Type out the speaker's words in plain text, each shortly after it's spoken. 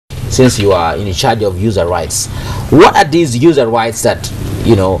since you are in charge of user rights. What are these user rights that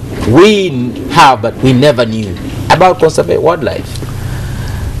we have but we never knew about conserving wildlife?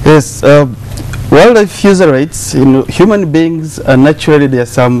 Yes, wildlife user rights, human beings are naturally, there are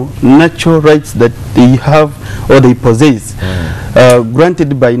some natural rights that they have or they possess,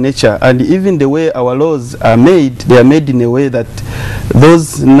 granted by nature, and even the way our laws are made, they are made in a way that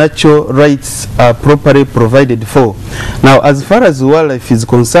those natural rights are properly provided for. Now, as far as wildlife is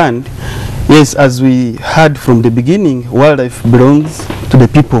concerned, yes, as we heard from the beginning, wildlife belongs to the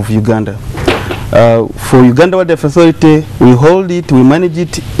people of Uganda. For Uganda Wildlife Authority, we hold it, we manage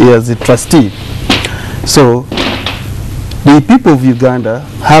it as a trustee. So, the people of Uganda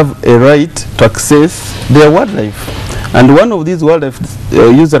have a right to access their wildlife. And one of these wildlife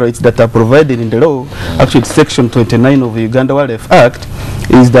user rights that are provided in the law, actually Section 29 of the Uganda Wildlife Act,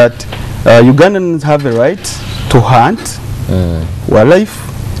 is that Ugandans have a right to hunt wildlife.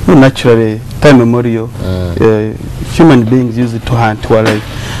 Naturally, time memorial, human beings use it to hunt wildlife.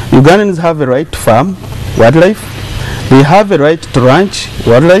 Ugandans have a right to farm wildlife. They have a right to ranch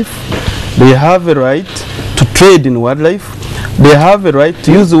wildlife. They have a right to trade in wildlife. They have a right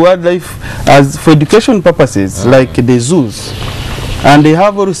to use wildlife as for education purposes, like the zoos. And they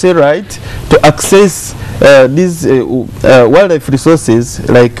have also a right to access these wildlife resources,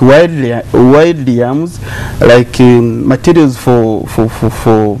 like wild yams, like materials for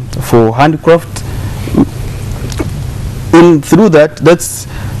handcraft. Through that, that's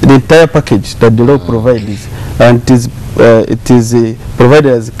the entire package that the law provides, and it is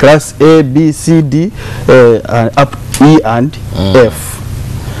provided as class A, B, C, D, up E and F.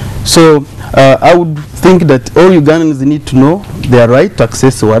 So I would think that all Ugandans need to know their right to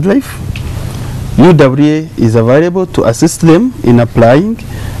access wildlife. UWA is available to assist them in applying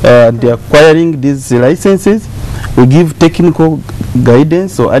and acquiring these licenses. We give technical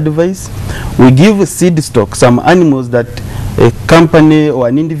guidance or advice. We give seed stock, some animals that a company or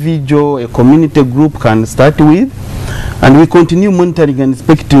an individual, a community group can start with. And we continue monitoring and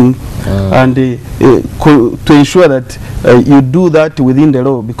inspecting and to ensure that you do that within the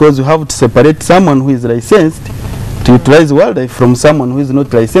law, because you have to separate someone who is licensed to utilize wildlife from someone who is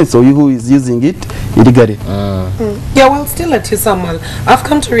not licensed or who is using it illegally. Yeah, well, still at you, Samuel, I've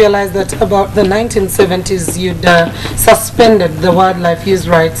come to realize that about the 1970s you'd suspended the wildlife use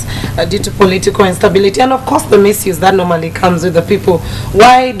rights due to political instability and of course the misuse that normally comes with the people.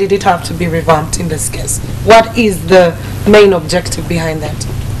 Why did it have to be revamped in this case? What is the main objective behind that?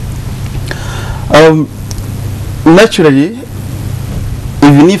 Naturally,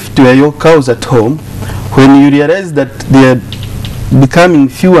 even if there are your cows at home, when you realize that they are becoming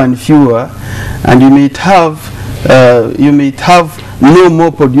fewer and fewer, and you may have no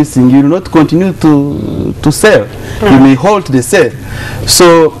more producing, you will not continue to sell. You may halt the sale.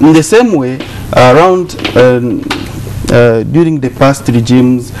 So in the same way, around during the past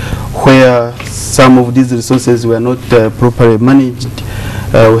regimes, where some of these resources were not properly managed,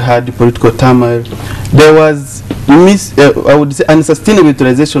 we had political turmoil. There was I would say unsustainable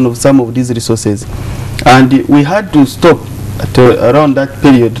utilization of some of these resources, and we had to stop at around that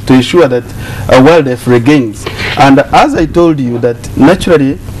period to ensure that wildlife regains. And as I told you, that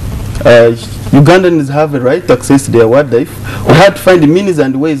naturally Ugandans have a right to access their wildlife. We had to find means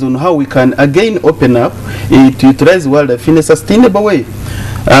and ways on how we can again open up to utilize wildlife in a sustainable way.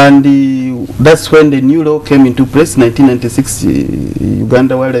 And that's when the new law came into place, 1996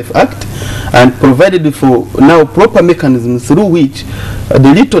 Uganda Wildlife Act, and provided for now proper mechanisms through which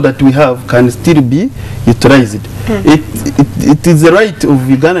the little that we have can still be utilized. It is the right of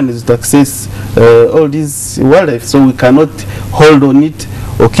Ugandans to access all these wildlife, so we cannot hold on it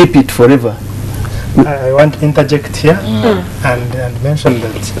or keep it forever. I want to interject here and mention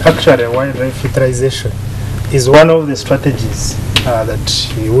that actually wildlife utilization is one of the strategies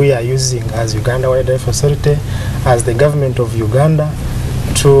that we are using as Uganda Wildlife Authority, as the government of Uganda,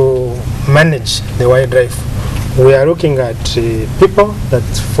 to manage the wildlife. We are looking at people that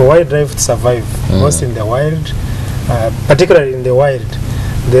for wildlife to survive, both in the wild, particularly in the wild,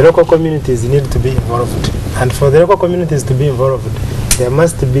 the local communities need to be involved. And for the local communities to be involved, there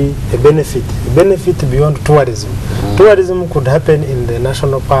must be a benefit beyond tourism. Tourism could happen in the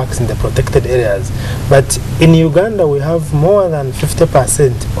national parks, in the protected areas. But in Uganda, we have more than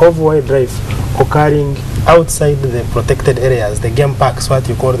 50% of wildlife occurring outside the protected areas, the game parks, what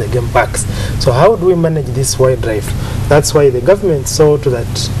you call the game parks. So how do we manage this wildlife? That's why the government saw to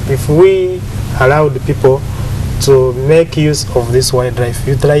that if we allowed people to make use of this wildlife,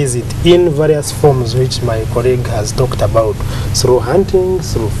 utilize it in various forms which my colleague has talked about, through hunting,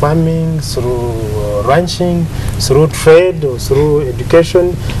 through farming, through ranching, through trade, or through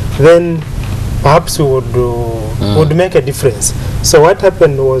education, then perhaps we would make a difference. So what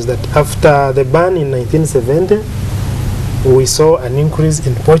happened was that after the ban in 1970, we saw an increase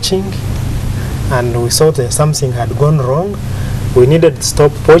in poaching, and we saw that something had gone wrong. We needed to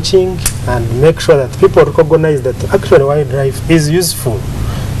stop poaching and make sure that people recognize that actually wildlife is useful.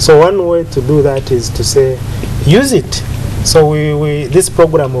 So one way to do that is to say, use it. So this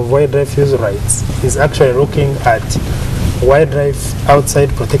program of wildlife use rights is actually looking at wildlife outside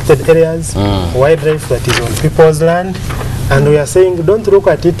protected areas, wildlife that is on people's land, and we are saying don't look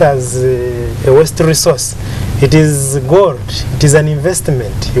at it as a waste resource. It is gold, it is an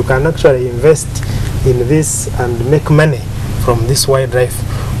investment. You can actually invest in this and make money from this wildlife.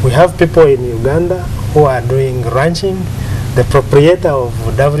 We have people in Uganda who are doing ranching. The proprietor of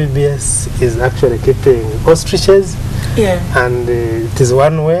WBS is actually keeping ostriches. Yeah. And it is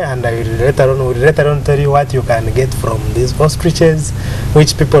one way, and I will later on tell you what you can get from these ostriches,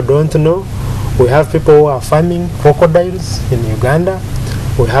 which people don't know. We have people who are farming crocodiles in Uganda.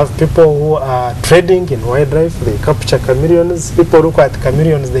 We have people who are trading in wildlife. They capture chameleons. People look at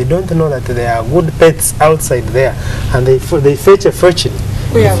chameleons, they don't know that they are good pets outside there, and they fetch a fortune.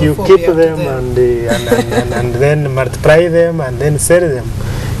 If you keep them and then multiply them and then sell them,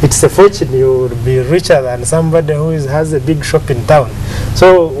 it's a fortune. You will be richer than somebody who has a big shop in town.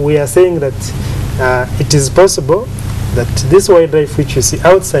 So we are saying that it is possible that this wildlife which you see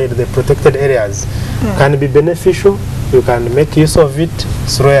outside the protected areas can be beneficial. You can make use of it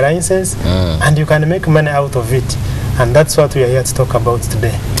through a license, and you can make money out of it. And that's what we are here to talk about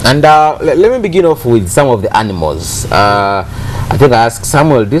today. And let me begin off with some of the animals. I think I asked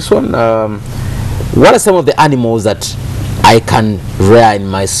Samuel this one. What are some of the animals that I can rear in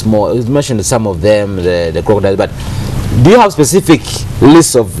my small? You mentioned some of them, the crocodiles, but do you have specific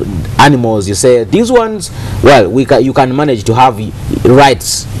lists of animals? You say these ones, well, you can manage to have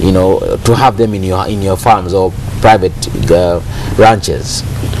rights, you know, to have them in your farms or private ranches.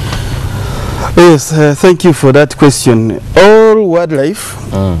 Yes, thank you for that question. All wildlife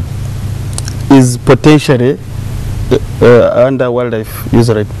is potentially under wildlife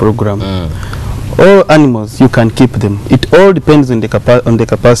user right program. All animals, you can keep them. It all depends on the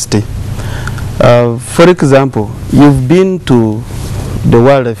capacity. For example, you've been to the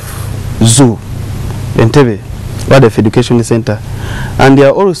wildlife zoo, Entebbe, Wildlife Education Center, and there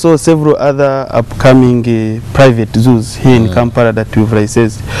are also several other upcoming private zoos here in Kampala that we've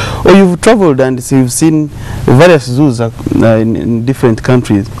licensed. Or you've traveled and you've seen various zoos in different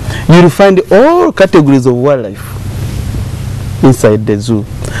countries. You'll find all categories of wildlife inside the zoo.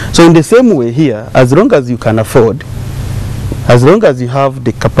 So in the same way here, as long as you can afford, as long as you have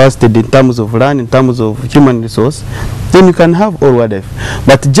the capacity in terms of land, in terms of human resource, then you can have all wildlife.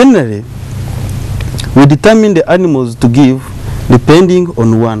 But generally, we determine the animals to give depending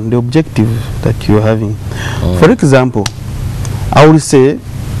on the objective that you're having. For example, I would say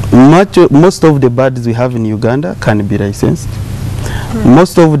most of the birds we have in Uganda can be licensed.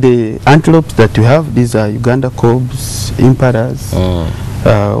 Most of the antelopes that we have, these are Uganda cobs, impalas,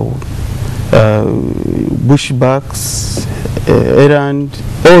 bushbacks, errand,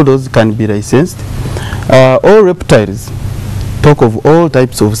 all those can be licensed. All reptiles, talk of all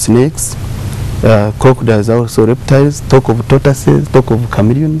types of snakes, crocodiles are also reptiles, talk of tortoises, talk of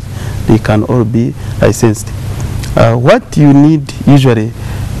chameleons, they can all be licensed. What you need usually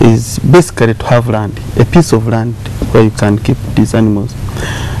is basically to have land, a piece of land where you can keep these animals.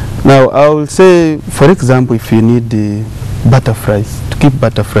 Now I will say, for example, if you need the butterflies, to keep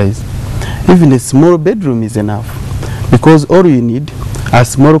butterflies, even a small bedroom is enough, because all you need are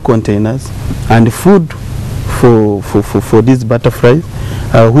small containers and food for these butterflies,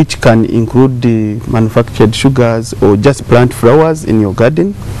 which can include the manufactured sugars or just plant flowers in your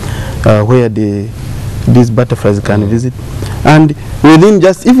garden where these butterflies can visit. And within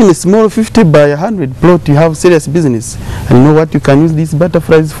just even a small 50 by 100 plot, you have serious business. And you know what you can use these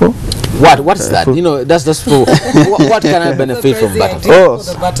butterflies for? What is that? You know, that's just for what can I benefit from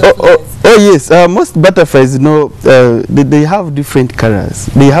butterflies? Oh yes, most butterflies, you know, they have different colors.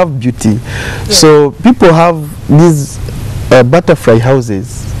 They have beauty. Yeah. So people have these butterfly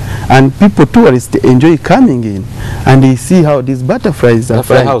houses, and people, tourists, enjoy coming in and they see how these butterflies are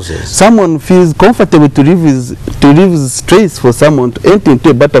flying. Houses. Someone feels comfortable to leave space for someone to enter into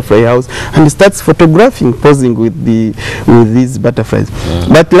a butterfly house and starts photographing, posing with these butterflies.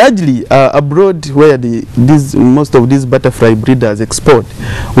 But largely abroad, where most of these butterfly breeders export,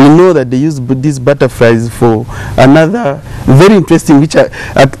 we know that they use these butterflies for another very interesting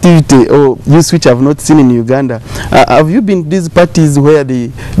activity or use which I've not seen in Uganda. Have you been to these parties where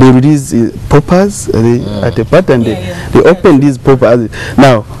they release poppers at a party and they open these poppers?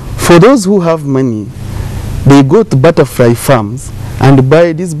 Now, For those who have money, they go to butterfly farms and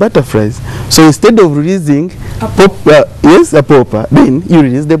buy these butterflies. So instead of releasing a pauper, then you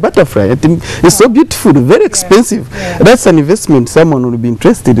release the butterfly. I think it's so beautiful, very expensive. That's an investment someone will be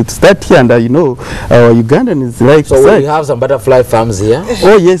interested to start here, and you know, our Ugandan is like. So we have some butterfly farms here.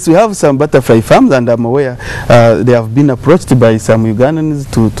 Oh yes, we have some butterfly farms, and I'm aware they have been approached by some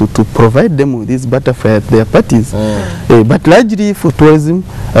Ugandans to provide them with these butterfly at their parties, but largely for tourism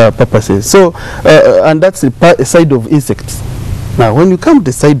purposes. So and that's a side of insects. Now, when you come to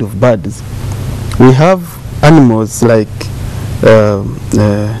the side of birds, we have animals like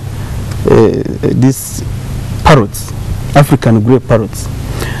these parrots, African grey parrots.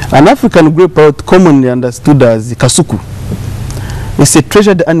 An African grey parrot, commonly understood as kasuku, is a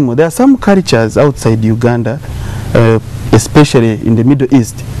treasured animal. There are some cultures outside Uganda, especially in the Middle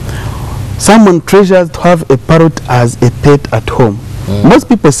East. Someone treasures to have a parrot as a pet at home. Most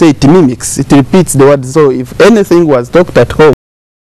people say it mimics, it repeats the word. So if anything was talked at home,